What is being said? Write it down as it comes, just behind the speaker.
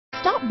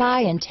Stop by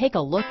and take a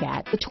look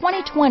at the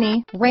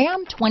 2020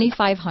 Ram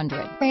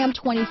 2500. Ram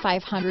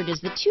 2500 is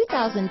the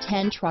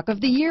 2010 Truck of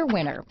the Year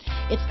winner.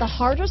 It's the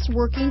hardest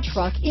working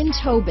truck in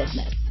tow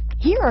business.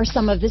 Here are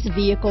some of this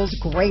vehicle's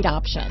great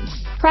options: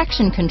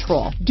 traction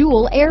control,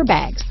 dual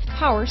airbags,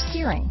 power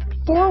steering,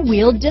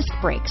 four-wheel disc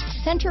brakes,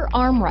 center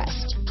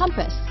armrest,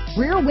 compass,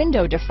 rear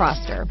window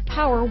defroster,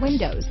 power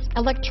windows,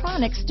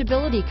 electronic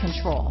stability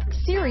control,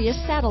 Sirius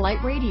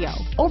satellite radio,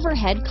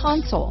 overhead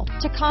console,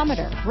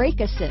 tachometer, brake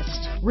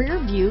assist, rear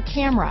view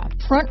camera,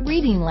 front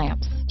reading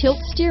lamps, tilt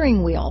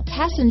steering wheel,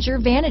 passenger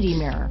vanity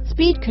mirror,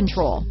 speed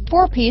control,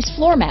 four-piece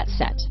floor mat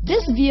set.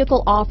 This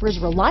vehicle offers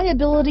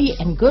reliability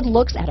and good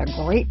looks at a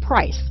great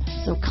price.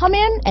 So come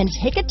in and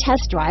take a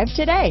test drive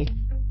today.